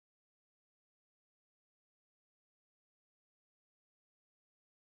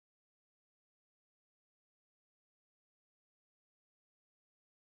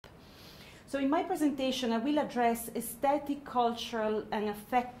So in my presentation, I will address aesthetic, cultural, and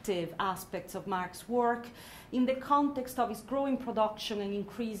affective aspects of Marc's work in the context of his growing production and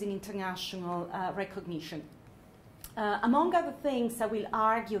increasing international recognition. Among other things, I will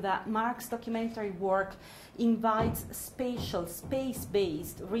argue that Marc's documentary work invites spatial,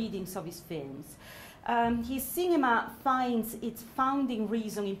 space-based readings of his films. His cinema finds its founding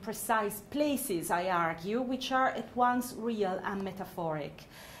reason in precise places, I argue, which are at once real and metaphoric.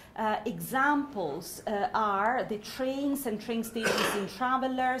 Examples are the trains and train stations in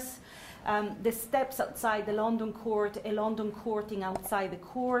Travellers, the steps outside the London court, a London courting outside the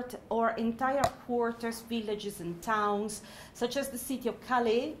court, or entire quarters, villages and towns, such as the city of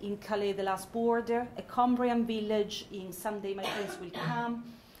Calais, in Calais the Last Border, a Cumbrian village in Someday My Prince Will Come,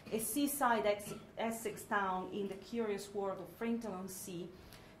 a seaside Essex town in the curious world of Frinton-on-Sea,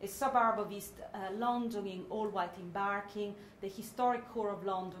 a suburb of East London in All White Embarking, the historic core of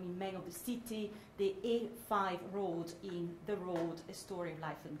London in Men of the City, the A5 road in The Road, A Story of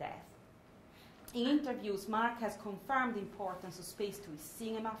Life and Death. In interviews, Marc has confirmed the importance of space to his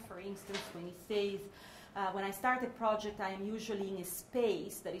cinema, for instance, when he says, when I start a project, I am usually in a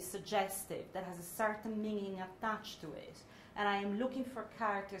space that is suggestive, that has a certain meaning attached to it, and I am looking for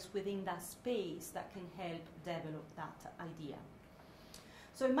characters within that space that can help develop that idea.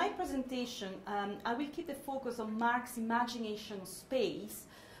 So in my presentation, I will keep the focus on Marc's imagination of space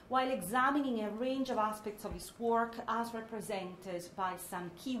while examining a range of aspects of his work as represented by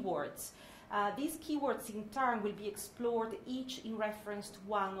some keywords. These keywords in turn will be explored each in reference to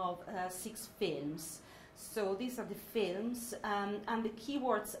one of 6 films. So these are the films, and the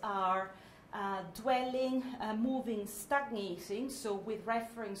keywords are dwelling, moving, stagnating, so with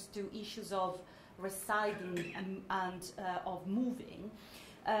reference to issues of residing and of moving,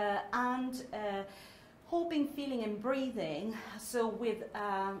 and hoping, feeling, and breathing, so with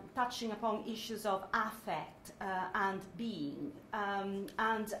touching upon issues of affect and being.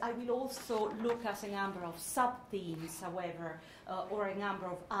 And I will also look at a number of sub-themes, however, or a number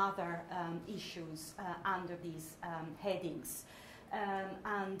of other issues under these headings.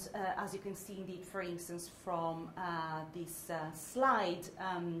 And as you can see, indeed, for instance, from this slide,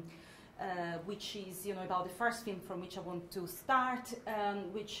 which is, about the first film from which I want to start,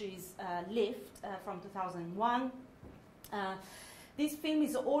 which is Lift from 2001. This film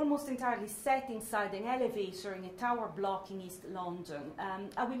is almost entirely set inside an elevator in a tower block in East London.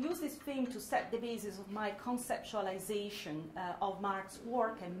 I will use this film to set the basis of my conceptualization of Marc's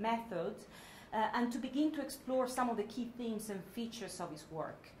work and method, and to begin to explore some of the key themes and features of his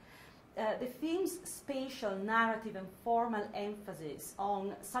work. The film's spatial, narrative, and formal emphasis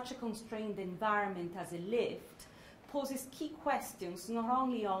on such a constrained environment as a lift poses key questions not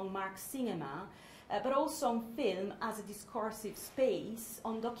only on Marc's cinema, but also on film as a discursive space,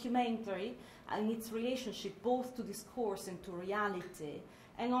 on documentary and its relationship both to discourse and to reality,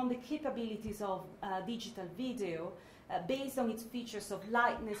 and on the capabilities of digital video based on its features of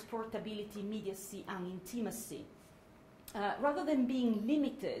lightness, portability, immediacy, and intimacy. Rather than being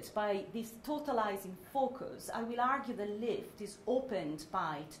limited by this totalizing focus, I will argue the Lift is opened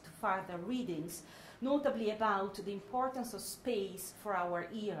by it to further readings, notably about the importance of space for our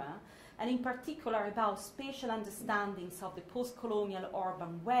era, and in particular about spatial understandings of the post-colonial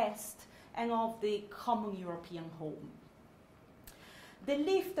urban West and of the common European home. The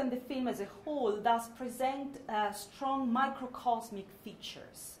Lift and the film as a whole thus present strong microcosmic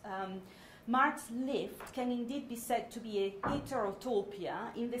features. Marc's Lift can indeed be said to be a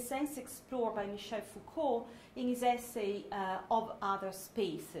heterotopia in the sense explored by Michel Foucault in his essay Of Other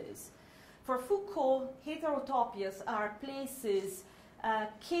Spaces. For Foucault, heterotopias are places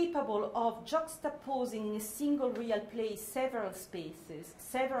capable of juxtaposing in a single real place several spaces,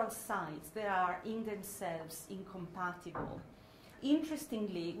 several sides that are in themselves incompatible.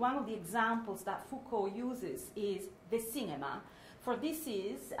 Interestingly, one of the examples that Foucault uses is the cinema, for this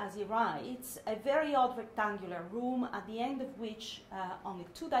is, as he writes, a very odd rectangular room at the end of which, on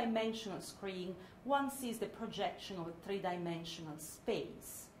a 2-dimensional screen, one sees the projection of a 3-dimensional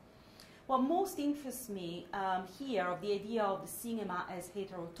space. What most interests me here of the idea of the cinema as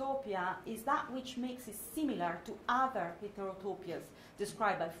heterotopia is that which makes it similar to other heterotopias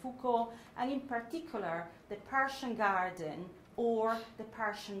described by Foucault, and in particular the Persian garden or the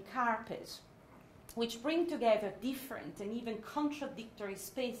Persian carpet, which bring together different and even contradictory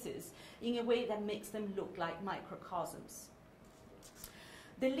spaces in a way that makes them look like microcosms.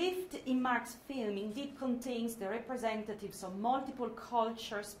 The Lift in Marc's film indeed contains the representatives of multiple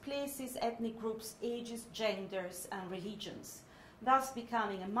cultures, places, ethnic groups, ages, genders, and religions, thus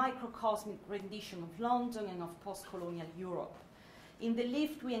becoming a microcosmic rendition of London and of post-colonial Europe. In the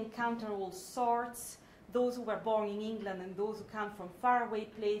lift, we encounter all sorts, those who were born in England and those who come from faraway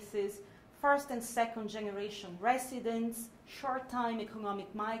places, first and second generation residents, short-time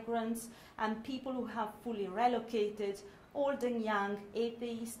economic migrants, and people who have fully relocated, old and young,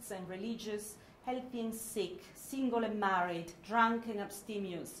 atheists and religious, healthy and sick, single and married, drunk and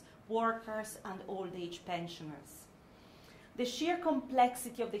abstemious, workers and old-age pensioners. The sheer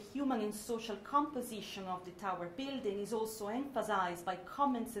complexity of the human and social composition of the tower building is also emphasized by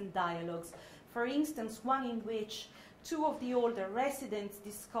comments and dialogues. For instance, one in which two of the older residents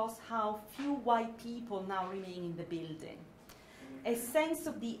discuss how few white people now remain in the building. A sense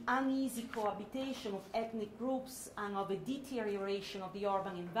of the uneasy cohabitation of ethnic groups and of a deterioration of the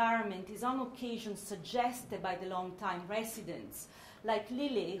urban environment is on occasion suggested by the long-time residents, like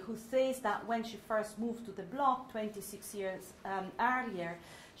Lily, who says that when she first moved to the block 26 years earlier,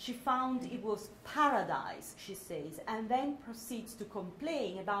 she found it was paradise, she says, and then proceeds to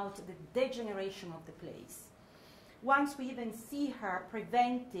complain about the degeneration of the place. Once we even see her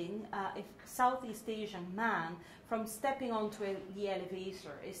preventing a Southeast Asian man from stepping onto the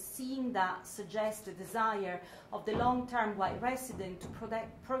elevator, a scene that suggests the desire of the long-term white resident to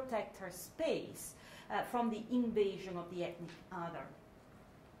protect her space from the invasion of the ethnic other.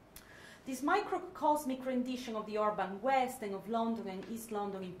 This microcosmic rendition of the urban West and of London and East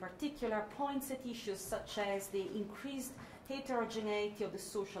London in particular points at issues such as the increased heterogeneity of the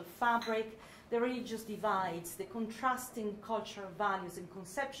social fabric, the religious divides, the contrasting cultural values and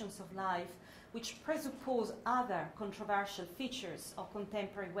conceptions of life, which presuppose other controversial features of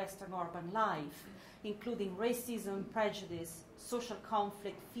contemporary Western urban life, including racism, prejudice, social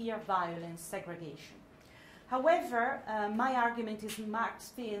conflict, fear, violence, segregation. However, my argument is Marc's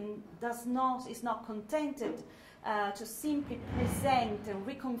film is not contented to simply present and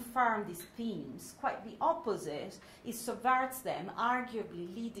reconfirm these themes. Quite the opposite, it subverts them,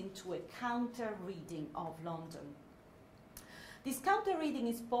 arguably leading to a counter-reading of London. This counter-reading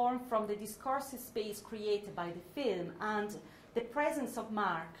is born from the discursive space created by the film and the presence of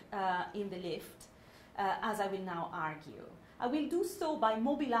Marc in the lift, as I will now argue. I will do so by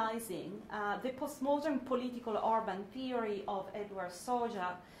mobilizing the postmodern political urban theory of Edward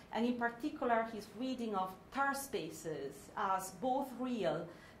Soja, and in particular his reading of third spaces as both real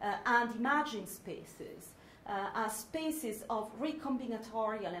and imagined spaces, as spaces of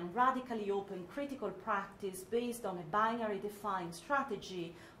recombinatorial and radically open critical practice based on a binary defined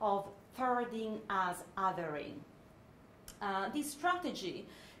strategy of thirding as othering. This strategy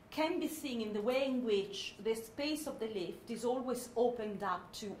can be seen in the way in which the space of the lift is always opened up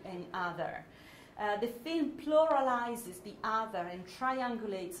to an other. The film pluralizes the other and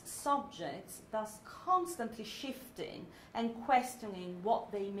triangulates subjects, thus constantly shifting and questioning what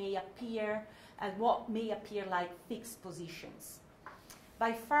they may appear and what may appear like fixed positions.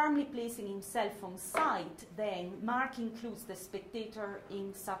 By firmly placing himself on site, then, Marc includes the spectator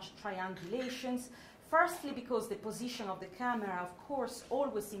in such triangulations, firstly because the position of the camera, of course,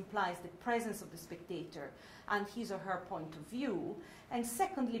 always implies the presence of the spectator and his or her point of view, and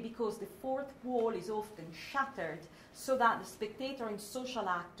secondly because the fourth wall is often shattered so that the spectator and social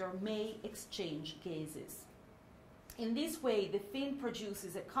actor may exchange gazes. In this way, the film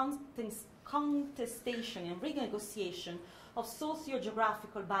produces a contestation and renegotiation of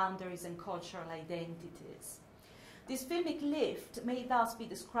socio-geographical boundaries and cultural identities. This filmic lift may thus be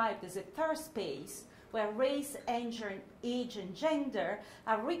described as a third space where race, age, and gender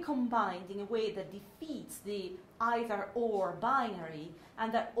are recombined in a way that defeats the either-or binary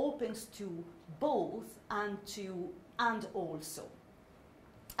and that opens to both and also.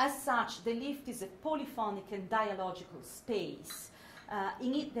 As such, the lift is a polyphonic and dialogical space.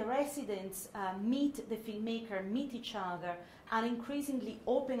 In it, the residents meet the filmmaker, meet each other, and increasingly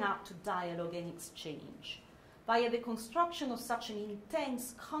open up to dialogue and exchange. Via the construction of such an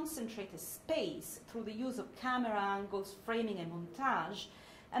intense, concentrated space through the use of camera angles, framing, and montage,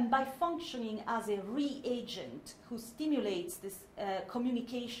 and by functioning as a reagent who stimulates this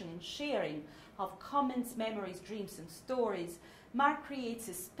communication and sharing of comments, memories, dreams, and stories, Marc creates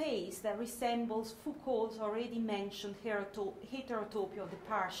a space that resembles Foucault's already mentioned heterotopia of the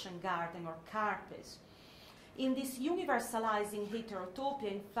Persian garden or carpet. In this universalizing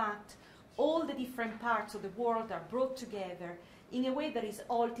heterotopia, in fact, all the different parts of the world are brought together in a way that is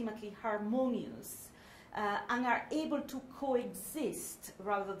ultimately harmonious and are able to coexist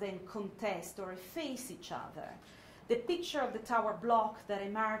rather than contest or efface each other. The picture of the tower block that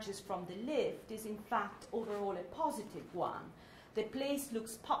emerges from the lift is in fact overall a positive one. The place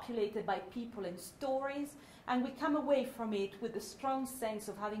looks populated by people and stories, and we come away from it with a strong sense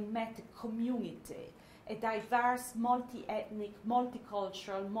of having met a community, a diverse, multi-ethnic,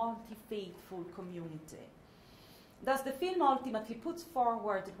 multicultural, multi-faithful community. Thus, the film ultimately puts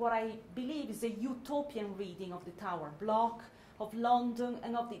forward what I believe is a utopian reading of the Tower Block, of London,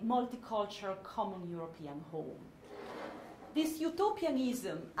 and of the multicultural common European home. This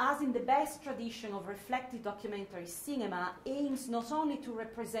utopianism, as in the best tradition of reflective documentary cinema, aims not only to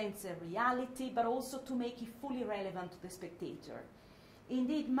represent a reality, but also to make it fully relevant to the spectator.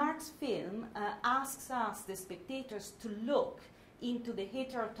 Indeed, Marc's film asks us, the spectators, to look into the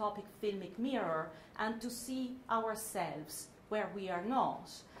heterotopic filmic mirror and to see ourselves where we are not,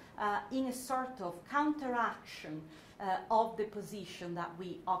 in a sort of counteraction of the position that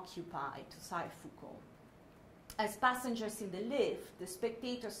we occupy, to cite Foucault. As passengers in the lift, the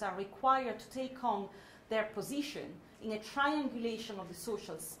spectators are required to take on their position in a triangulation of the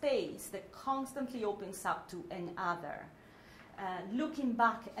social space that constantly opens up to an other. Looking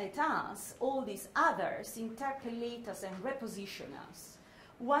back at us, all these others interpolate us and reposition us.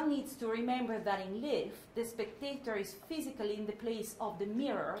 One needs to remember that in lift, the spectator is physically in the place of the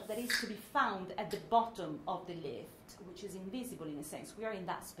mirror that is to be found at the bottom of the lift, which is invisible in a sense. We are in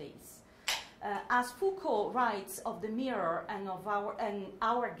that space. As Foucault writes of the mirror and of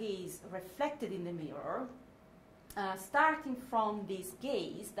our gaze reflected in the mirror, starting from this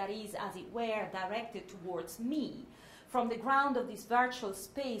gaze that is, as it were, directed towards me, from the ground of this virtual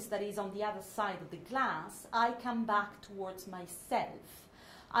space that is on the other side of the glass, I come back towards myself.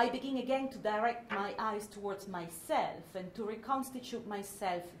 I begin again to direct my eyes towards myself and to reconstitute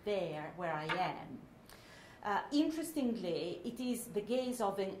myself there where I am. Interestingly, it is the gaze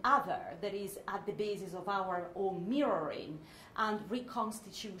of an other that is at the basis of our own mirroring and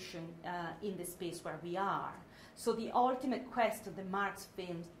reconstitution in the space where we are. So the ultimate question that Marc's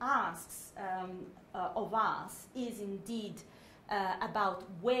film asks of us is indeed about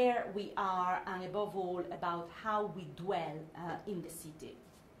where we are and above all about how we dwell in the city.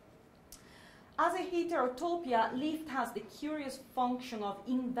 As a heterotopia, lift has the curious function of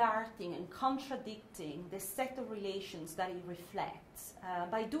inverting and contradicting the set of relations that it reflects.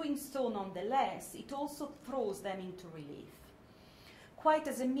 By doing so, nonetheless, it also throws them into relief. Quite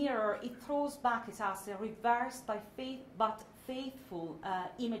as a mirror, it throws back at us a reversed but faithful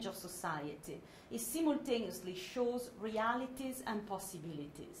image of society. It simultaneously shows realities and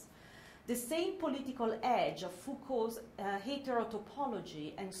possibilities. The same political edge of Foucault's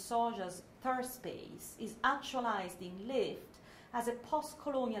heterotopology and Soja's third space is actualized in Lift as a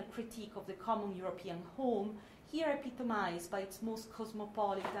post-colonial critique of the common European home, here epitomized by its most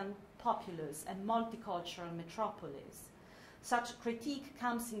cosmopolitan, populous, and multicultural metropolis. Such critique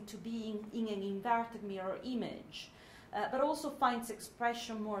comes into being in an inverted mirror image, but also finds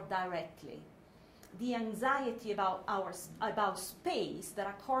expression more directly. The anxiety about space that,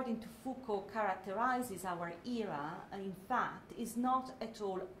 according to Foucault, characterizes our era, in fact, is not at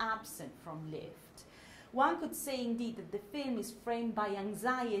all absent from Lift. One could say, indeed, that the film is framed by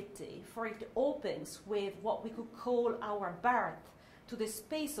anxiety, for it opens with what we could call our birth to the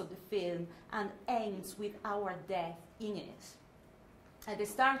space of the film and ends with our death in it. At the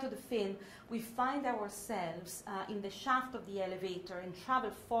start of the film, we find ourselves in the shaft of the elevator and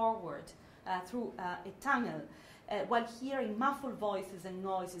travel forward through a tunnel while hearing muffled voices and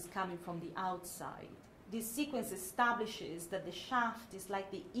noises coming from the outside. This sequence establishes that the shaft is like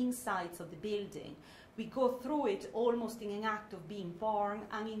the insides of the building. We go through it almost in an act of being born,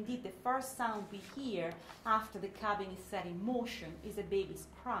 and indeed the first sound we hear after the cabin is set in motion is a baby's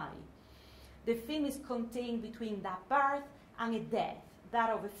cry. The film is contained between that birth and a death, that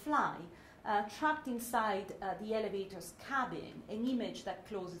of a fly, trapped inside the elevator's cabin, an image that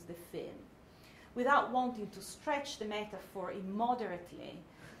closes the film. Without wanting to stretch the metaphor immoderately,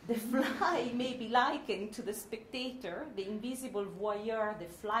 the fly may be likened to the spectator, the invisible voyeur, the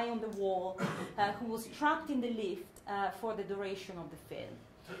fly on the wall, who was trapped in the lift for the duration of the film.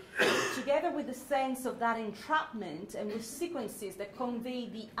 Together with the sense of that entrapment and with sequences that convey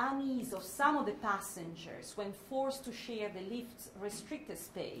the unease of some of the passengers when forced to share the lift's restricted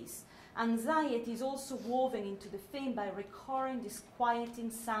space, anxiety is also woven into the film by recurring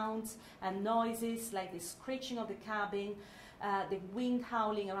disquieting sounds and noises like the screeching of the cabin, the wind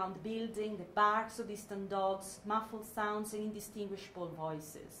howling around the building, the barks of distant dogs, muffled sounds and indistinguishable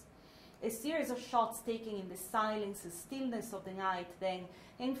voices. A series of shots taken in the silence and stillness of the night then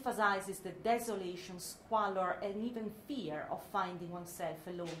emphasizes the desolation, squalor, and even fear of finding oneself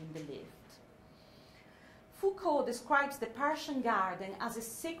alone in the lift. Foucault describes the Persian garden as a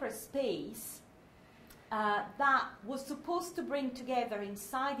sacred space that was supposed to bring together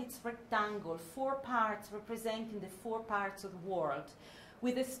inside its rectangle 4 parts representing the 4 parts of the world,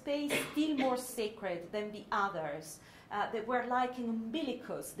 with a space still more sacred than the others, that were like an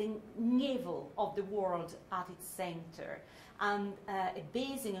umbilicus, the navel of the world at its center, and a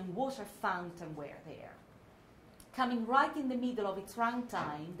basin and water fountain were there. Coming right in the middle of its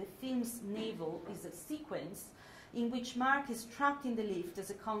runtime, the film's navel is a sequence in which Marc is trapped in the lift as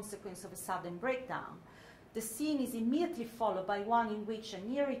a consequence of a sudden breakdown. The scene is immediately followed by one in which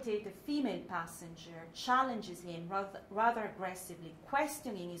an irritated female passenger challenges him rather aggressively,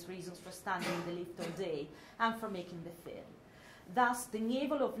 questioning his reasons for standing in the lift all day and for making the film. Thus, the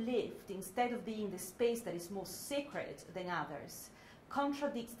navel of lift, instead of being the space that is most sacred than others,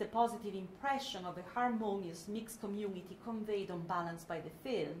 contradicts the positive impression of a harmonious mixed community conveyed on balance by the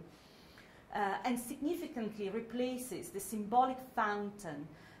film, and significantly replaces the symbolic fountain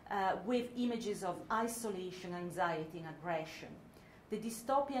with images of isolation, anxiety, and aggression. The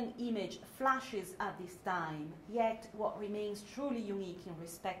dystopian image flashes at this time, yet what remains truly unique in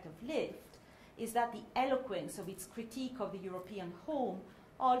respect of Lift is that the eloquence of its critique of the European home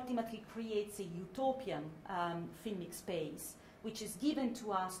ultimately creates a utopian filmic space, which is given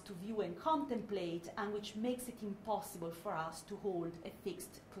to us to view and contemplate, and which makes it impossible for us to hold a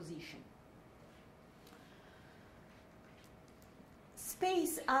fixed position.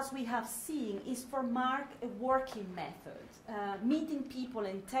 Space, as we have seen, is for Marc a working method. Meeting people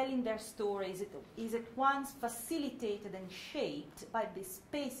and telling their stories is at once facilitated and shaped by the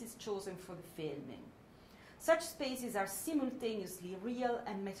spaces chosen for the filming. Such spaces are simultaneously real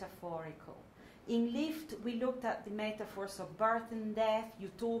and metaphorical. In Lift, we looked at the metaphors of birth and death,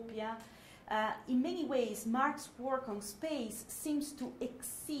 utopia. In many ways, Marc's work on space seems to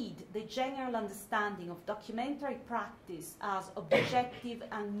exceed the general understanding of documentary practice as objective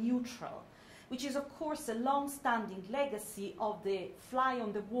and neutral, which is, of course, a long-standing legacy of the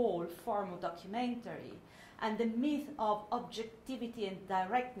fly-on-the-wall form of documentary and the myth of objectivity and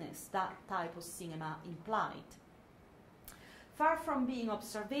directness that type of cinema implied. Far from being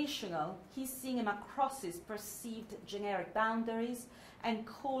observational, his cinema crosses perceived generic boundaries and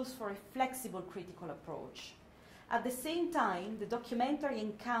calls for a flexible critical approach. At the same time, the documentary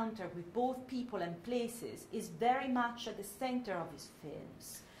encounter with both people and places is very much at the center of his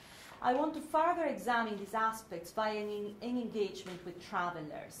films. I want to further examine these aspects via an engagement with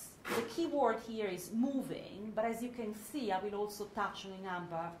travelers. The key word here is moving, but as you can see, I will also touch on a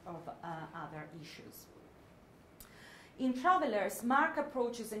number of other issues. In Travelers, Marc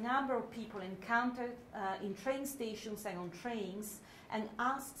approaches a number of people encountered in train stations and on trains and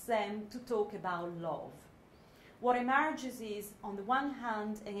asks them to talk about love. What emerges is, on the one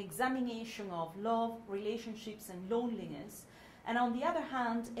hand, an examination of love, relationships, and loneliness, and on the other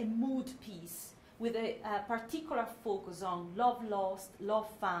hand, a mood piece with a particular focus on love lost, love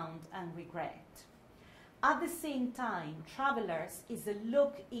found, and regret. At the same time, Travelers is a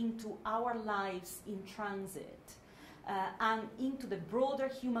look into our lives in transit, and into the broader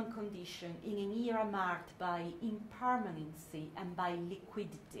human condition in an era marked by impermanency and by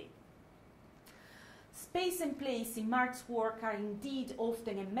liquidity. Space and place in Marc's work are indeed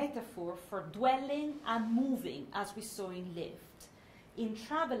often a metaphor for dwelling and moving, as we saw in Lift. In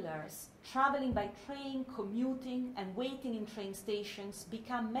Travelers, traveling by train, commuting, and waiting in train stations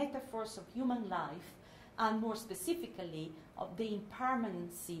become metaphors of human life, and more specifically, of the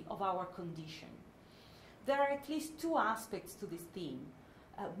impermanency of our condition. There are at least two aspects to this theme.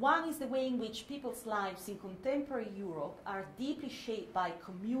 One is the way in which people's lives in contemporary Europe are deeply shaped by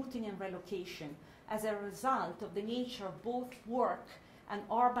commuting and relocation as a result of the nature of both work and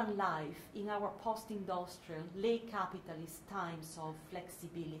urban life in our post-industrial, late capitalist times of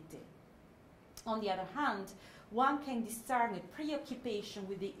flexibility. On the other hand, one can discern a preoccupation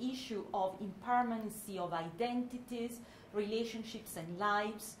with the issue of impermanency of identities, relationships, and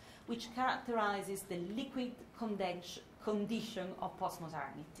lives, which characterizes the liquid condition of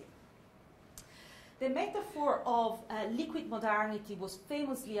postmodernity. The metaphor of liquid modernity was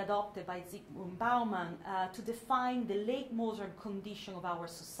famously adopted by Zygmunt Bauman to define the late modern condition of our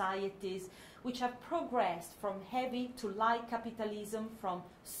societies, which have progressed from heavy to light capitalism, from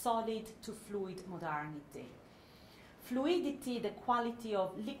solid to fluid modernity. Fluidity, the quality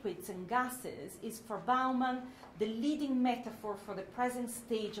of liquids and gases, is for Bauman the leading metaphor for the present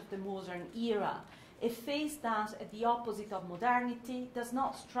stage of the modern era, a phase that, at the opposite of modernity, does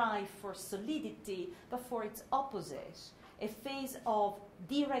not strive for solidity, but for its opposite, a phase of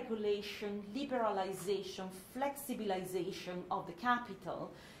deregulation, liberalization, flexibilization of the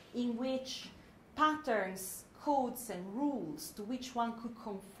capital, in which patterns, codes, and rules to which one could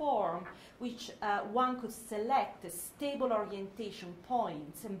conform, which one could select as stable orientation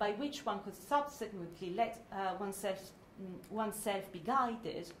points, and by which one could subsequently let oneself oneself be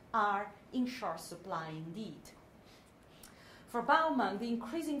guided are in short supply indeed. For Bauman, the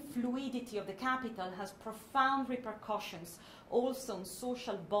increasing fluidity of the capital has profound repercussions also on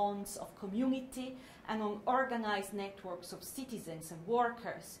social bonds of community and on organized networks of citizens and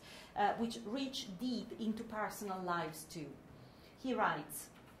workers, which reach deep into personal lives too. He writes,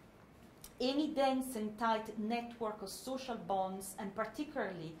 any dense and tight network of social bonds, and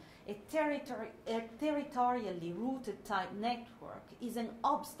particularly a territorially rooted type network, is an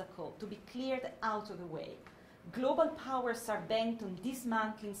obstacle to be cleared out of the way. Global powers are bent on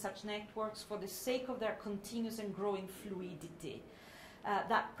dismantling such networks for the sake of their continuous and growing fluidity,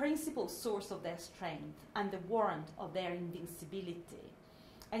 that principal source of their strength and the warrant of their invincibility.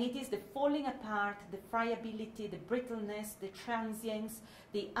 And it is the falling apart, the friability, the brittleness, the transience,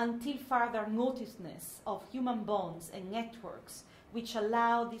 the until further noticeness of human bonds and networks which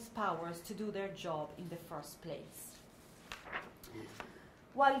allow these powers to do their job in the first place.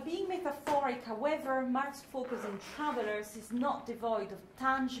 While being metaphoric, however, Marc's focus in Travelers is not devoid of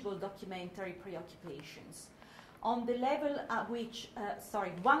tangible documentary preoccupations. On the level at which,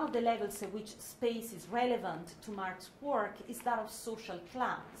 one of the levels at which space is relevant to Marc's work is that of social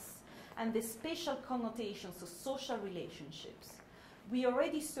class and the spatial connotations of social relationships. We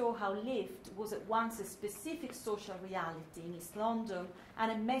already saw how lift was at once a specific social reality in East London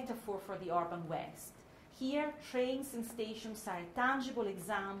and a metaphor for the urban West. Here, trains and stations are a tangible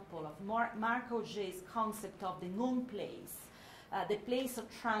example of Marc Auger's concept of the non-place, the place of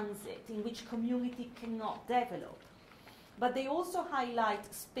transit in which community cannot develop. But they also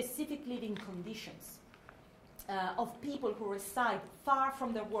highlight specific living conditions of people who reside far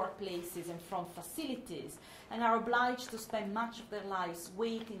from their workplaces and from facilities and are obliged to spend much of their lives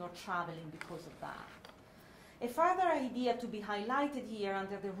waiting or traveling because of that. A further idea to be highlighted here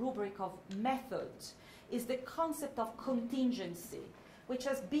under the rubric of method is the concept of contingency, which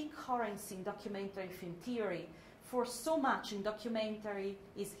has big currency in documentary film theory, for so much in documentary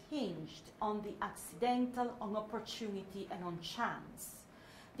is hinged on the accidental, on opportunity, and on chance.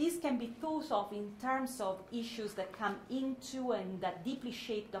 These can be thought of in terms of issues that come into and that deeply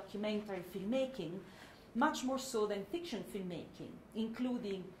shape documentary filmmaking, much more so than fiction filmmaking,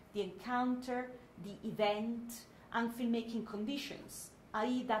 including the encounter, the event, and filmmaking conditions,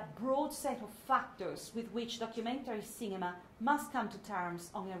 i.e. that broad set of factors with which documentary cinema must come to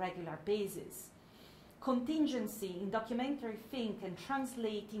terms on a regular basis. Contingency in documentary film can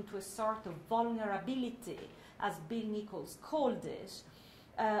translate into a sort of vulnerability, as Bill Nichols called it,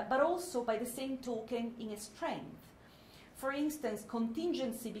 but also by the same token in a strength. For instance,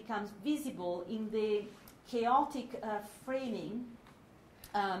 contingency becomes visible in the chaotic framing,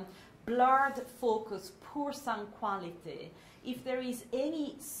 blurred focus, poor sound quality. If there is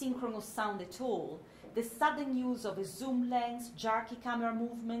any synchronous sound at all, the sudden use of a zoom lens, jerky camera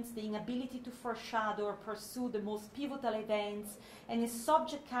movements, the inability to foreshadow or pursue the most pivotal events, and a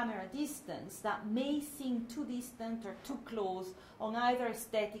subject camera distance that may seem too distant or too close on either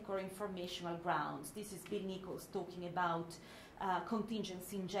aesthetic or informational grounds. This is Bill Nichols talking about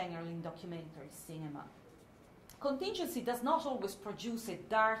contingency in general in documentary cinema. Contingency does not always produce a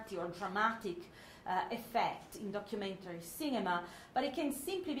dirty or dramatic effect in documentary cinema, but it can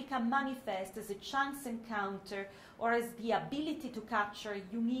simply become manifest as a chance encounter or as the ability to capture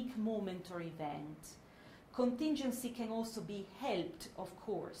a unique moment or event. Contingency can also be helped, of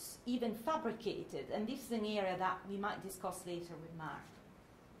course, even fabricated, and this is an area that we might discuss later with Marc.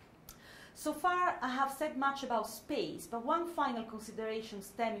 So far, I have said much about space, but one final consideration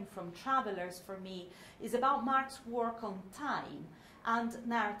stemming from Travelers for me is about Marc's work on time and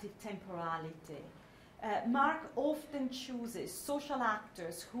narrative temporality. Marc often chooses social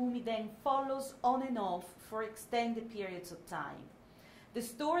actors whom he then follows on and off for extended periods of time. The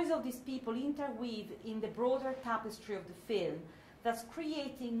stories of these people interweave in the broader tapestry of the film, thus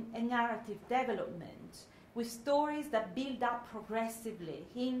creating a narrative development with stories that build up progressively,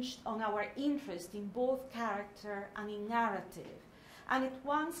 hinged on our interest in both character and in narrative, and at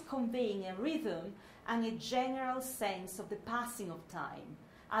once conveying a rhythm and a general sense of the passing of time,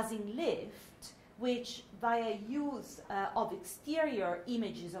 as in Lift, which, via use of exterior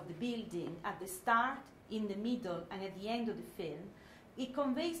images of the building at the start, in the middle, and at the end of the film, it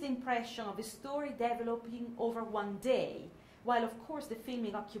conveys the impression of a story developing over one day, while of course the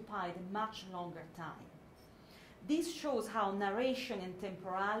filming occupied a much longer time. This shows how narration and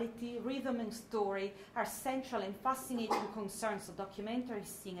temporality, rhythm and story are central and fascinating concerns of documentary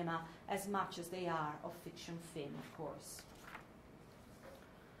cinema as much as they are of fiction film, of course.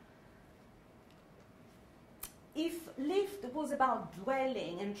 If lived was about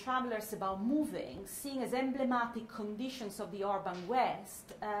dwelling and travelers about moving, seen as emblematic conditions of the urban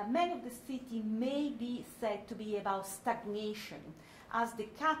West, men of the city may be said to be about stagnation, as the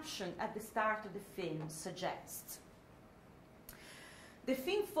caption at the start of the film suggests. The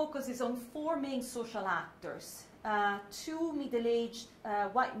film focuses on four main social actors, two middle-aged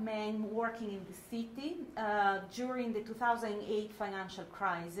white men working in the city during the 2008 financial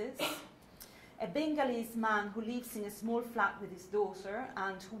crisis, a Bengalese man who lives in a small flat with his daughter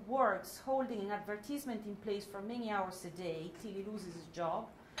and who works holding an advertisement in place for many hours a day till he loses his job,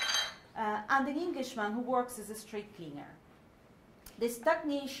 and an Englishman who works as a street cleaner. The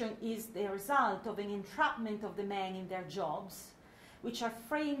stagnation is the result of an entrapment of the men in their jobs, which are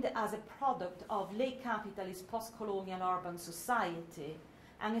framed as a product of late capitalist post-colonial urban society,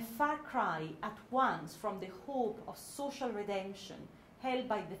 and a far cry at once from the hope of social redemption held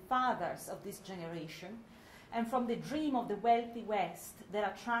by the fathers of this generation, and from the dream of the wealthy West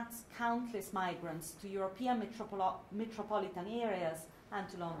that attracts countless migrants to European metropolitan areas and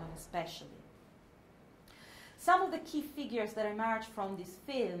to London especially. Some of the key figures that emerge from this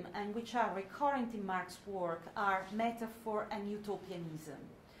film and which are recurrent in Marc's work are metaphor and utopianism.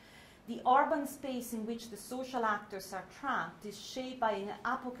 The urban space in which the social actors are trapped is shaped by an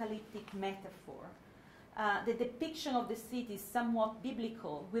apocalyptic metaphor. The depiction of the city is somewhat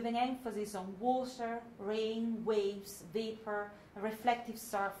biblical, with an emphasis on water, rain, waves, vapor, reflective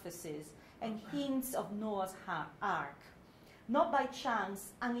surfaces, and hints of Noah's Ark. Not by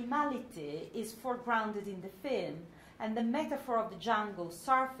chance, animality is foregrounded in the film, and the metaphor of the jungle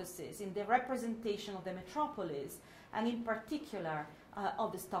surfaces in the representation of the metropolis, and in particular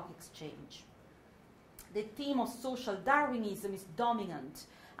of the stock exchange. The theme of social Darwinism is dominant,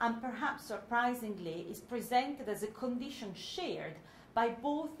 and perhaps surprisingly is presented as a condition shared by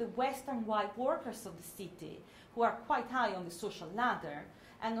both the Western white workers of the city, who are quite high on the social ladder,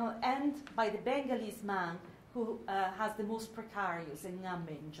 and by the Bengalese man who has the most precarious and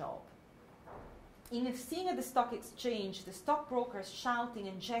numbing job. In a scene at the stock exchange, the stockbrokers shouting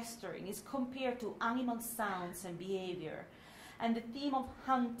and gesturing is compared to animal sounds and behavior, and the theme of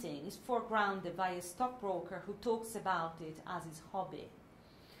hunting is foregrounded by a stockbroker who talks about it as his hobby.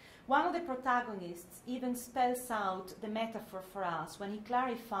 One of the protagonists even spells out the metaphor for us when he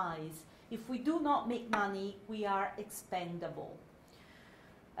clarifies, if we do not make money, we are expendable.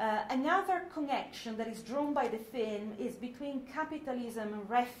 Another connection that is drawn by the film is between capitalism and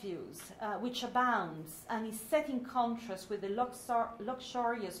refuse, which abounds and is set in contrast with the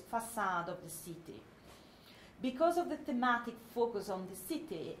luxurious facade of the city. Because of the thematic focus on the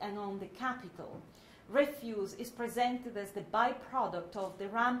city and on the capital, refuse is presented as the byproduct of the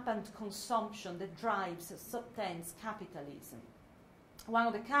rampant consumption that drives subtense capitalism. One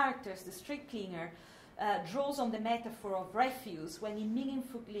of the characters, the street cleaner, draws on the metaphor of refuse when he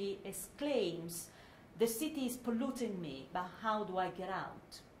meaningfully exclaims, "The city is polluting me, but how do I get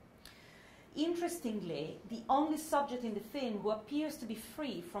out?" Interestingly, the only subject in the film who appears to be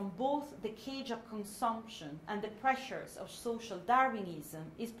free from both the cage of consumption and the pressures of social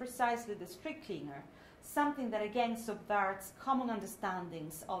Darwinism is precisely the street cleaner, something that again subverts common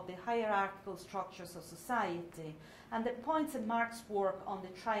understandings of the hierarchical structures of society, and that points at Marc's work on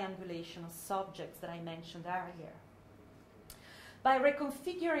the triangulation of subjects that I mentioned earlier. By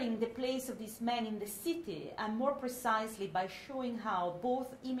reconfiguring the place of these men in the city, and more precisely by showing how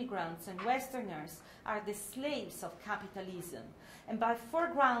both immigrants and Westerners are the slaves of capitalism, and by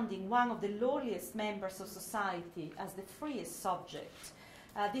foregrounding one of the lowliest members of society as the freest subject,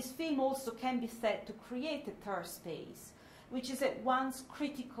 this film also can be said to create a third space, which is at once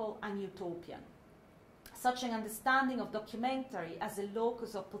critical and utopian. Such an understanding of documentary as a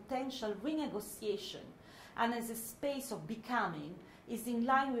locus of potential renegotiation and as a space of becoming is in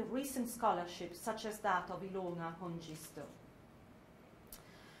line with recent scholarship such as that of Ilona Hongisto.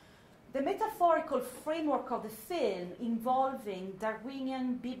 The metaphorical framework of the film, involving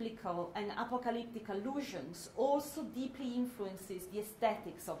Darwinian, biblical, and apocalyptic allusions, also deeply influences the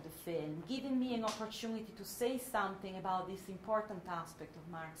aesthetics of the film, giving me an opportunity to say something about this important aspect of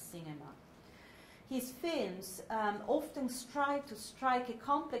Marc's cinema. His films often strive to strike a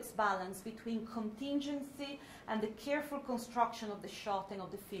complex balance between contingency and the careful construction of the shot and of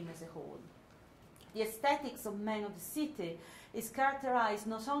the film as a whole. The aesthetics of Men of the City is characterized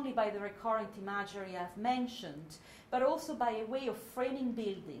not only by the recurrent imagery I've mentioned, but also by a way of framing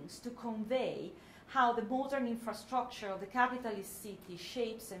buildings to convey how the modern infrastructure of the capitalist city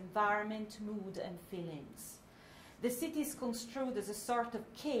shapes environment, mood, and feelings. The city is construed as a sort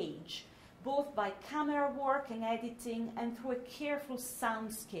of cage, both by camera work and editing and through a careful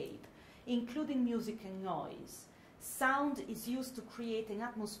soundscape, including music and noise. Sound is used to create an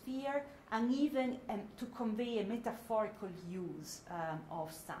atmosphere and even to convey a metaphorical use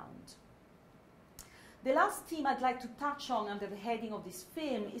of sound. The last theme I'd like to touch on under the heading of this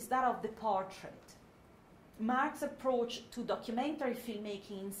film is that of the portrait. Marc's approach to documentary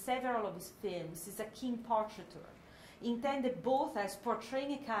filmmaking in several of his films is a keen portraiture, intended both as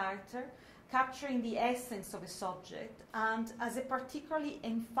portraying a character, capturing the essence of a subject, and as a particularly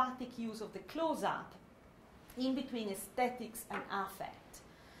emphatic use of the close-up in between aesthetics and affect.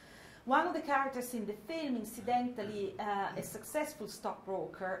 One of the characters in the film, incidentally a successful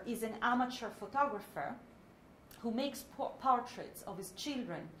stockbroker, is an amateur photographer who makes portraits of his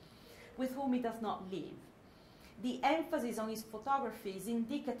children with whom he does not live. The emphasis on his photography is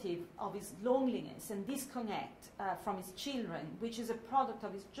indicative of his loneliness and disconnect from his children, which is a product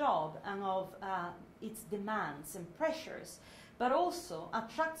of his job and of its demands and pressures, but also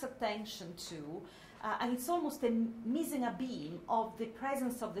attracts attention to, and it's almost a missing a beam of the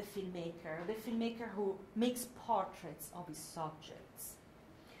presence of the filmmaker who makes portraits of his subjects.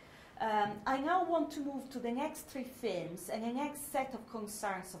 I now want to move to the next three films and the next set of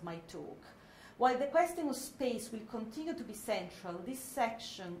concerns of my talk. While the question of space will continue to be central, this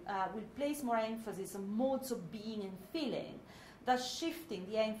section will place more emphasis on modes of being and feeling, thus shifting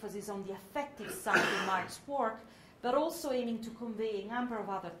the emphasis on the affective side of Marc's work, but also aiming to convey a number of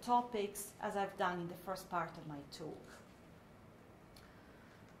other topics, as I've done in the first part of my talk.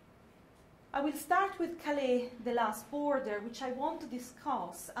 I will start with Calais, The Last Border, which I want to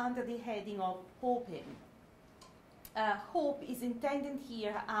discuss under the heading of hoping. Hope is intended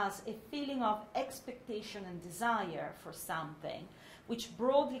here as a feeling of expectation and desire for something, which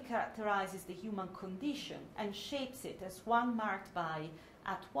broadly characterizes the human condition and shapes it as one marked by,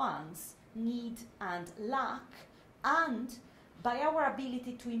 at once, need and lack, and by our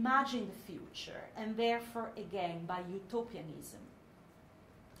ability to imagine the future, and therefore, again, by utopianism.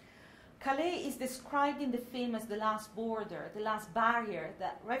 Calais is described in the film as the last border, the last barrier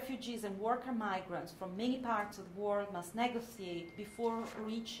that refugees and worker migrants from many parts of the world must negotiate before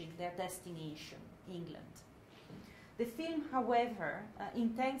reaching their destination, England. The film, however,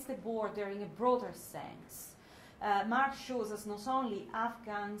 intends the border in a broader sense. Marc shows us not only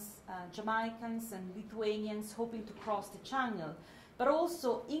Afghans, Jamaicans and Lithuanians hoping to cross the channel, but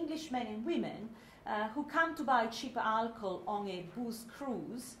also Englishmen and women who come to buy cheap alcohol on a booze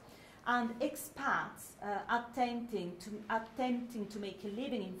cruise, and expats attempting to make a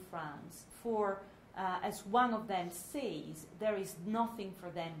living in France, for, as one of them says, there is nothing for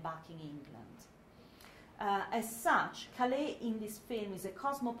them back in England. As such, Calais in this film is a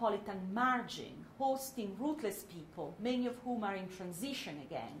cosmopolitan margin, hosting rootless people, many of whom are in transition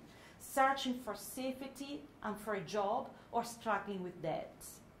again, searching for safety and for a job or struggling with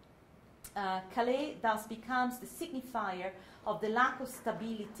debts. Calais thus becomes the signifier of the lack of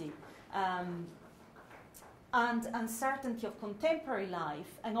stability and uncertainty of contemporary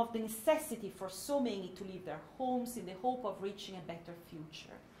life, and of the necessity for so many to leave their homes in the hope of reaching a better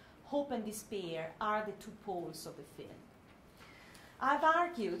future. Hope and despair are the two poles of the film. I've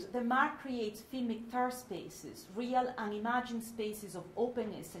argued that Marc creates filmic third spaces, real and imagined spaces of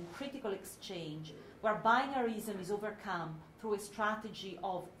openness and critical exchange, where binarism is overcome through a strategy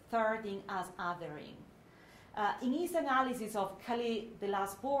of thirding as othering. In his analysis of Calais, The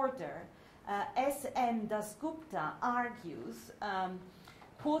Last Border, S.M. Dasgupta argues,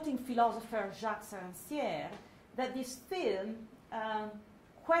 quoting philosopher Jacques Sarancière, that this film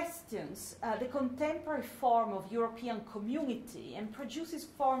questions the contemporary form of European community and produces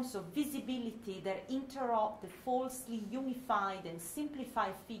forms of visibility that interrupt the falsely unified and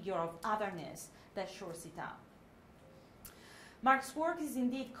simplified figure of otherness that shores it up. Marc's work is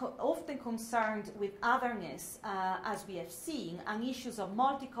indeed often concerned with otherness, as we have seen, and issues of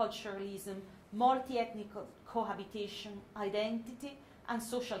multiculturalism, multi-ethnic cohabitation, identity, and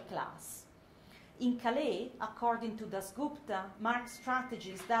social class. In Calais, according to Dasgupta, Marc's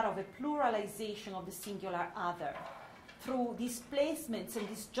strategy is that of a pluralization of the singular other, through displacements and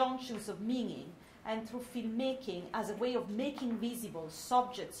disjunctions of meaning, and through filmmaking as a way of making visible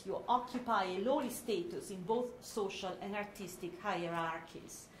subjects who occupy a lowly status in both social and artistic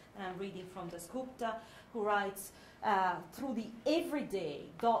hierarchies. And I'm reading from Dasgupta, who writes, through the everyday,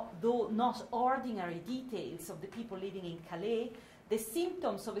 though not ordinary details of the people living in Calais, the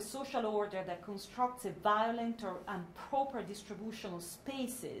symptoms of a social order that constructs a violent or improper distribution of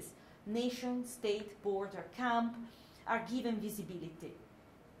spaces, nation, state, border, camp, are given visibility.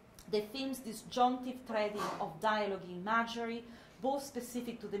 The film's disjunctive threading of dialogue imagery both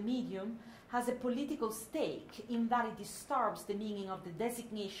specific to the medium, has a political stake in that it disturbs the meaning of the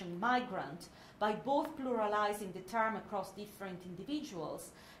designation migrant by both pluralizing the term across different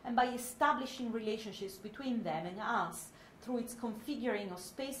individuals and by establishing relationships between them and us through its configuring of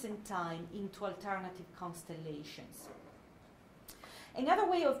space and time into alternative constellations. Another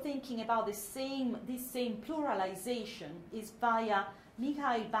way of thinking about this same pluralization is via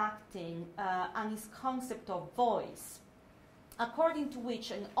Mikhail Bakhtin and his concept of voice, according to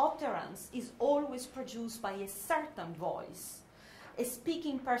which an utterance is always produced by a certain voice, a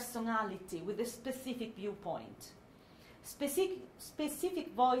speaking personality with a specific viewpoint.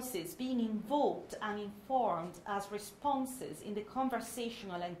 Specific voices being invoked and informed as responses in the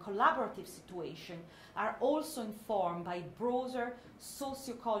conversational and collaborative situation are also informed by broader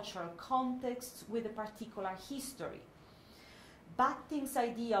sociocultural contexts with a particular history. Bakhtin's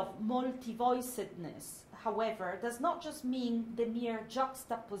idea of multi-voicedness, however, does not just mean the mere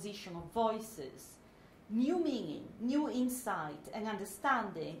juxtaposition of voices. New meaning, new insight and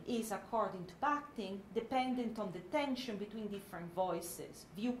understanding is, according to Bakhtin, dependent on the tension between different voices,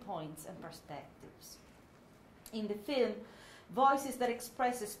 viewpoints and perspectives. In the film, voices that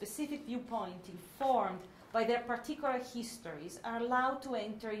express a specific viewpoint informed by their particular histories are allowed to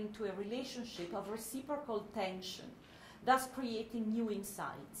enter into a relationship of reciprocal tension, thus creating new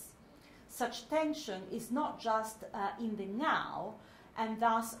insights. Such tension is not just in the now and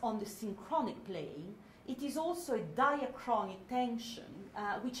thus on the synchronic plane. It is also a diachronic tension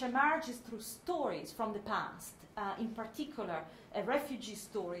which emerges through stories from the past, in particular a refugee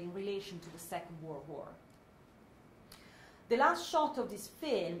story in relation to the Second World War. The last shot of this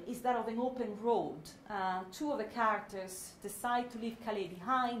film is that of an open road. Two of the characters decide to leave Calais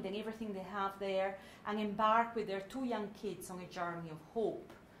behind and everything they have there and embark with their two young kids on a journey of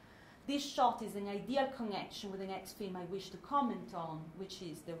hope. This shot is an ideal connection with the next film I wish to comment on, which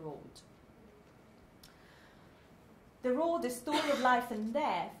is The Road. The Road, A Story of Life and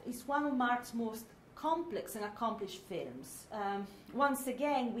Death, is one of Marc's most complex and accomplished films. Once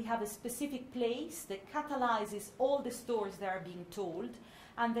again, we have a specific place that catalyzes all the stories that are being told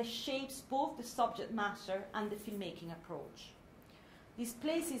and that shapes both the subject matter and the filmmaking approach. This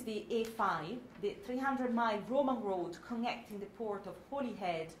place is the A5, the 300-mile Roman road connecting the port of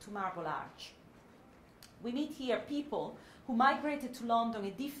Holyhead to Marble Arch. We meet here people who migrated to London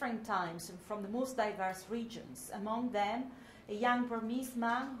at different times and from the most diverse regions. Among them, a young Burmese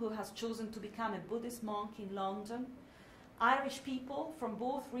man who has chosen to become a Buddhist monk in London, Irish people from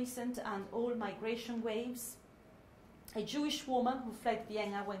both recent and old migration waves, a Jewish woman who fled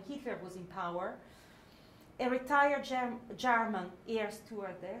Vienna when Hitler was in power, a retired German air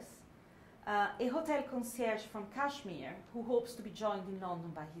stewardess, a hotel concierge from Kashmir who hopes to be joined in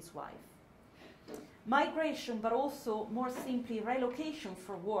London by his wife. Migration, but also more simply relocation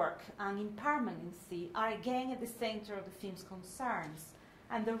for work and impermanency, are again at the center of the film's concerns,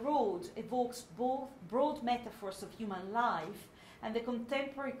 and The Road evokes both broad metaphors of human life and the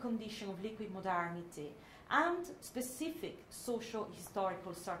contemporary condition of liquid modernity, and specific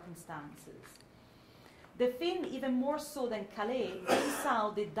socio-historical circumstances. The film, even more so than Calais, brings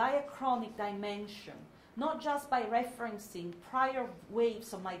out the diachronic dimension, not just by referencing prior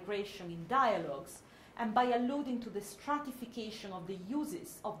waves of migration in dialogues and by alluding to the stratification of the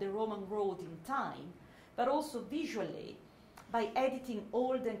uses of the Roman road in time, but also visually by editing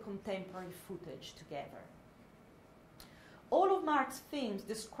old and contemporary footage together. All of Marc's films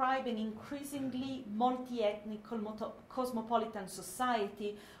describe an increasingly multi-ethnic cosmopolitan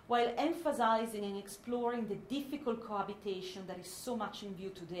society while emphasizing and exploring the difficult cohabitation that is so much in view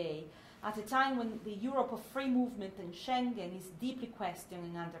today, at a time when the Europe of free movement and Schengen is deeply questioned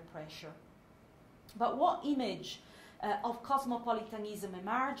and under pressure. But what image of cosmopolitanism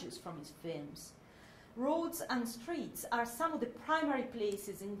emerges from his films? Roads and streets are some of the primary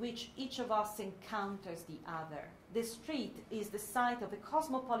places in which each of us encounters the other. The street is the site of a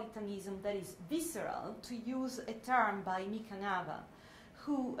cosmopolitanism that is visceral, to use a term by Mika Nava,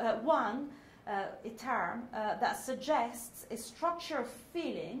 who a term that suggests a structure of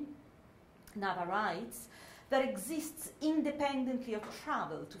feeling, Nava writes, that exists independently of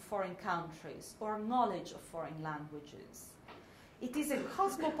travel to foreign countries or knowledge of foreign languages. It is a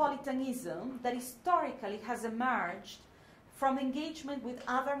cosmopolitanism that historically has emerged from engagement with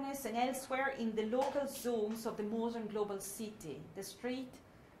otherness and elsewhere in the local zones of the modern global city, the street,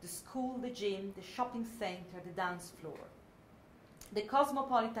 the school, the gym, the shopping center, the dance floor. The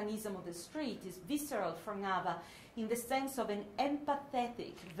cosmopolitanism of the street is visceral for Nava in the sense of an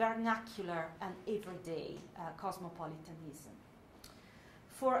empathetic, vernacular, and everyday cosmopolitanism.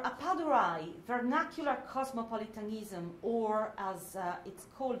 For Appadurai, vernacular cosmopolitanism, or as it's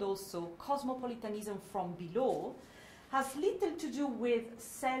called also, cosmopolitanism from below, has little to do with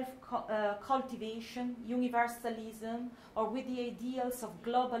self-cultivation, universalism, or with the ideals of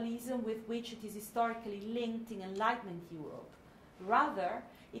globalism with which it is historically linked in Enlightenment Europe. Rather,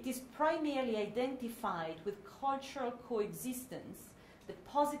 it is primarily identified with cultural coexistence, the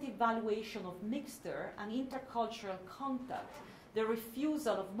positive valuation of mixture and intercultural contact, the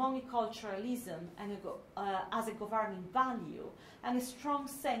refusal of monoculturalism as a governing value, and a strong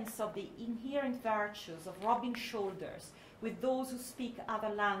sense of the inherent virtues of rubbing shoulders with those who speak other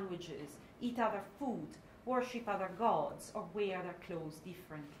languages, eat other food, worship other gods, or wear their clothes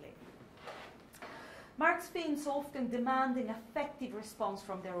differently. Marc's films often demand an affective response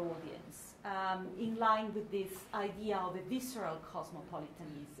from their audience, in line with this idea of a visceral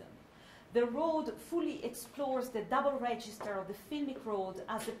cosmopolitanism. The Road fully explores the double register of the filmic road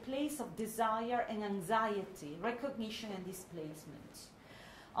as a place of desire and anxiety, recognition and displacement.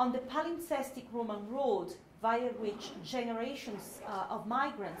 On the palimpsestic Roman road, via which generations of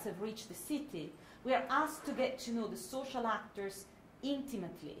migrants have reached the city, we are asked to get to know the social actors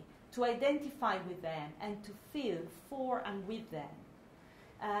intimately, to identify with them, and to feel for and with them.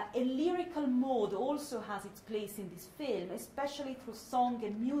 A lyrical mode also has its place in this film, especially through song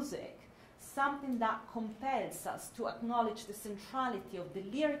and music, something that compels us to acknowledge the centrality of the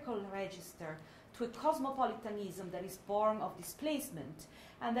lyrical register to a cosmopolitanism that is born of displacement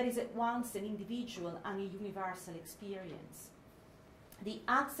and that is at once an individual and a universal experience. The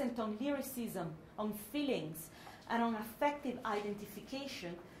accent on lyricism, on feelings, and on affective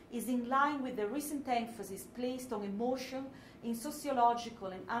identification is in line with the recent emphasis placed on emotion in sociological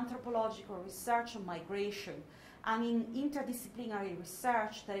and anthropological research on migration, and in interdisciplinary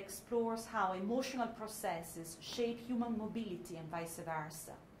research that explores how emotional processes shape human mobility and vice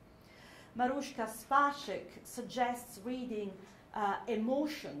versa. Maruszka Spacek suggests reading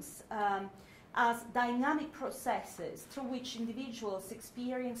emotions as dynamic processes through which individuals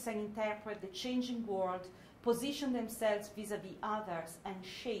experience and interpret the changing world, position themselves vis-à-vis others, and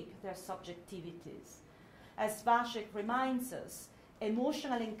shape their subjectivities. As Spacek reminds us,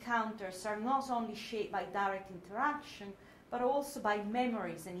 emotional encounters are not only shaped by direct interaction, but also by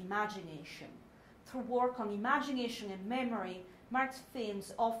memories and imagination. Through work on imagination and memory, Marc's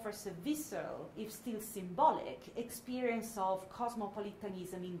films offers a visceral, if still symbolic, experience of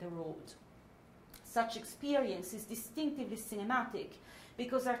cosmopolitanism in the road. Such experience is distinctively cinematic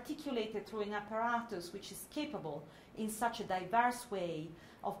because articulated through an apparatus which is capable, in such a diverse way,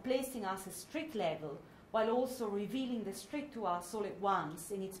 of placing us at street level, while also revealing the street to us all at once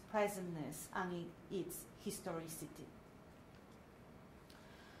in its presentness and in its historicity.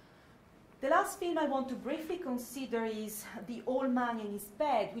 The last film I want to briefly consider is The Old Man in His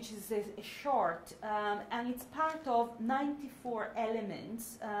Bed, which is a short, and it's part of 94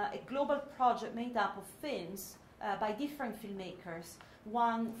 Elements, a global project made up of films by different filmmakers,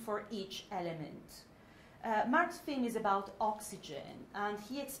 one for each element. Marc's film is about oxygen, and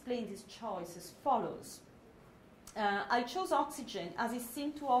he explained his choice as follows. I chose oxygen as it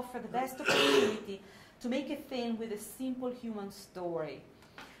seemed to offer the best opportunity to make a film with a simple human story.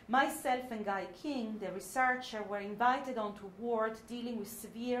 Myself and Guy King, the researcher, were invited onto a ward dealing with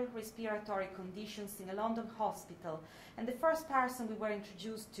severe respiratory conditions in a London hospital, and the first person we were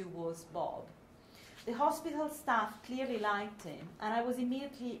introduced to was Bob. The hospital staff clearly liked him, and I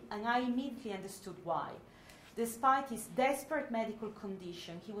immediately understood why. Despite his desperate medical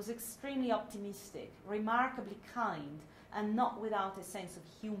condition, he was extremely optimistic, remarkably kind, and not without a sense of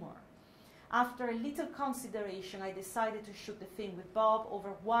humor. After a little consideration, I decided to shoot the film with Bob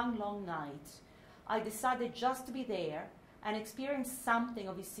over one long night. I decided just to be there and experience something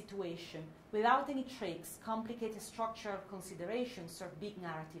of his situation without any tricks, complicated structural considerations, or big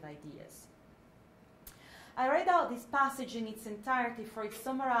narrative ideas. I read out this passage in its entirety, for it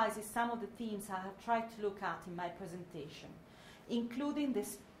summarizes some of the themes I have tried to look at in my presentation, including the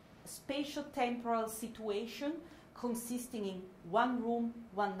spatial-temporal situation consisting in one room,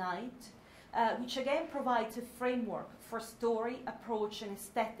 one night, which again provides a framework for story, approach, and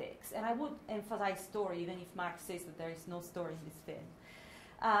aesthetics. And I would emphasize story, even if Marc says that there is no story in this film.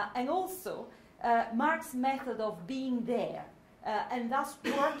 And also, Marc's method of being there, and thus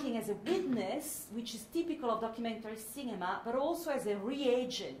working as a witness, which is typical of documentary cinema, but also as a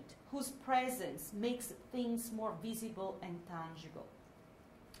reagent whose presence makes things more visible and tangible.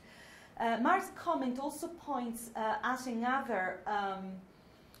 Marc's comment also points at another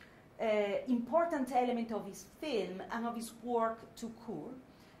important element of his film and of his work tout court,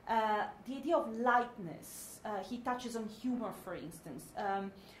 the idea of lightness. He touches on humor, for instance,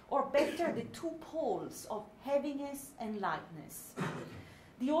 or better, the two poles of heaviness and lightness.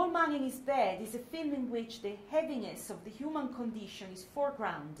 The Old Man in His Bed is a film in which the heaviness of the human condition is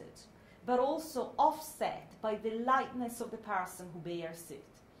foregrounded, but also offset by the lightness of the person who bears it.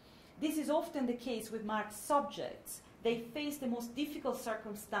 This is often the case with Marc's subjects. They face the most difficult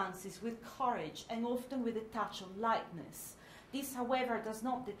circumstances with courage and often with a touch of lightness. This, however, does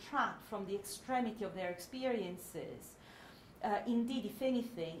not detract from the extremity of their experiences. Indeed, if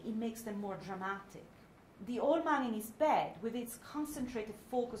anything, it makes them more dramatic. The Old Man in His Bed, with its concentrated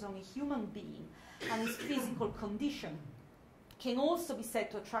focus on a human being and his physical condition, can also be said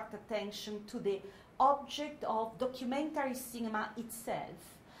to attract attention to the object of documentary cinema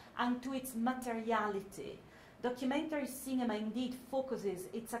itself and to its materiality. Documentary cinema indeed focuses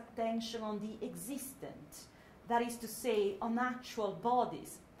its attention on the existent, that is to say, on actual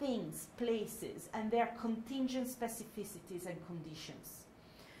bodies, things, places, and their contingent specificities and conditions.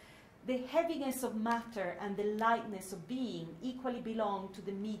 The heaviness of matter and the lightness of being equally belong to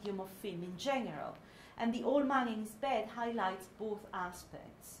the medium of film in general, and The Old Man in His Bed highlights both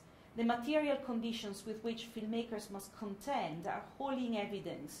aspects. The material conditions with which filmmakers must contend are wholly in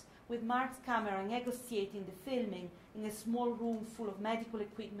evidence, with Marc's camera negotiating the filming in a small room full of medical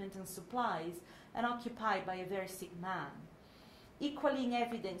equipment and supplies and occupied by a very sick man. Equally in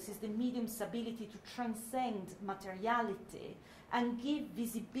evidence is the medium's ability to transcend materiality and give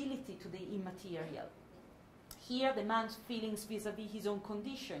visibility to the immaterial. Here, the man's feelings vis-à-vis his own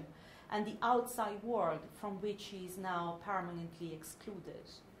condition and the outside world from which he is now permanently excluded.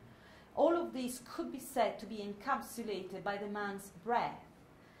 All of this could be said to be encapsulated by the man's breath,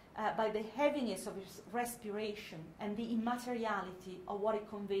 by the heaviness of his respiration and the immateriality of what it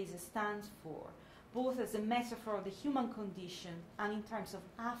conveys and stands for, both as a metaphor of the human condition and in terms of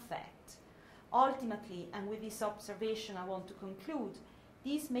affect. Ultimately, and with this observation I want to conclude,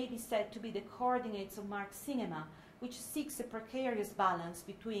 these may be said to be the coordinates of Marc's cinema, which seeks a precarious balance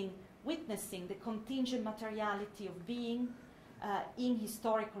between witnessing the contingent materiality of being in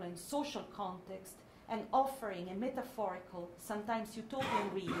historical and social context and offering a metaphorical, sometimes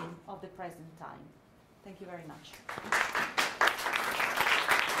utopian reading of the present time. Thank you very much.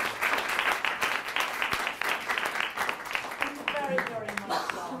 Very, very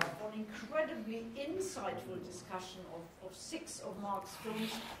much, Lara, for an incredibly insightful discussion of 6 of Marc's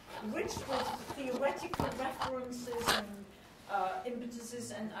films, rich with theoretical references and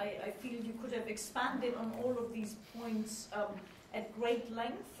impetuses, and I feel you could have expanded on all of these points at great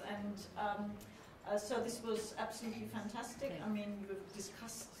length, and so this was absolutely fantastic. I mean, you've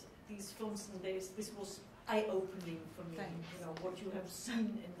discussed these films, and this was eye-opening for me. Thanks. You know, what you have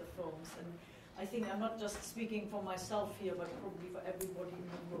seen in the films, and I think I'm not just speaking for myself here, but probably for everybody in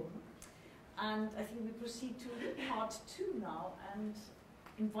the room. And I think we proceed to part 2 now, and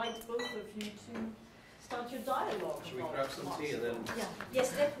invite both of you to start your dialogue. Should we grab some tea and then? Yeah.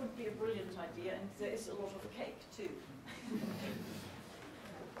 Yes, that would be a brilliant idea, and there is a lot of cake too.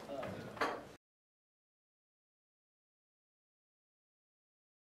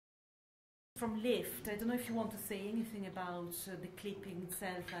 From Lift, I don't know if you want to say anything about the clipping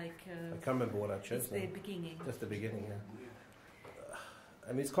itself, like... I can't remember what I chose. The beginning. Just the beginning, yeah.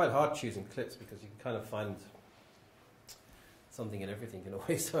 I mean, it's quite hard choosing clips because you can kind of find something in everything in a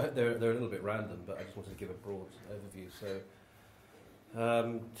way, so they're a little bit random, but I just wanted to give a broad overview. So,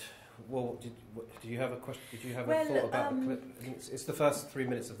 well, did you have a question? Did you have a thought about the clip? I think it's the first 3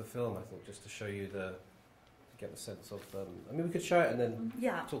 minutes of the film, I think, just to show you get the sense of. I mean, we could show it and then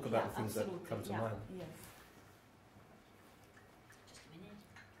talk about the things that come to mind. Yes. Just a minute.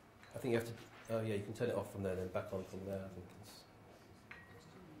 I think you have to. Oh yeah, you can turn it off from there, and then back on from there. I think it's.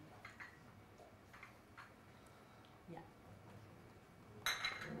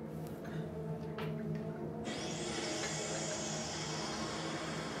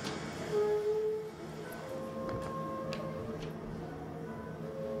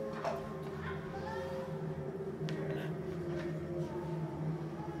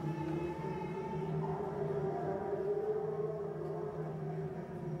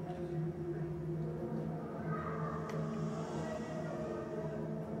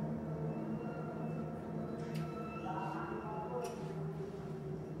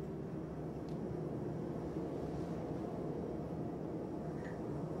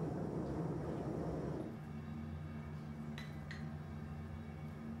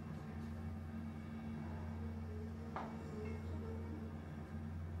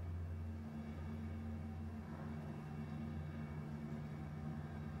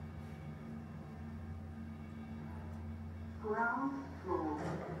 Ground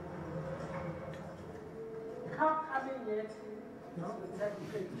floor. can't come in yet. No. You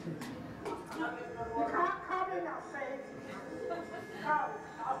can't come in, I said. Come,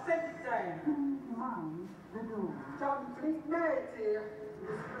 I'll send it down. John Fleet Maid here,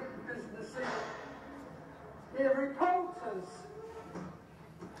 the split business here. They're reporters.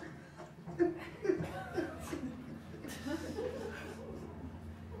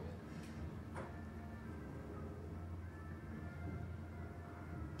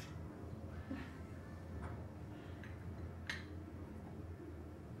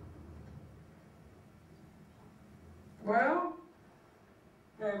 Well,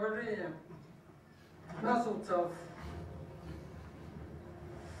 yeah, we're here. Mazel tov.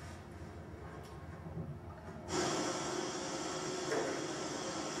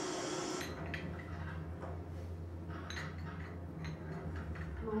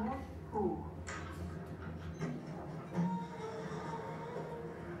 Who?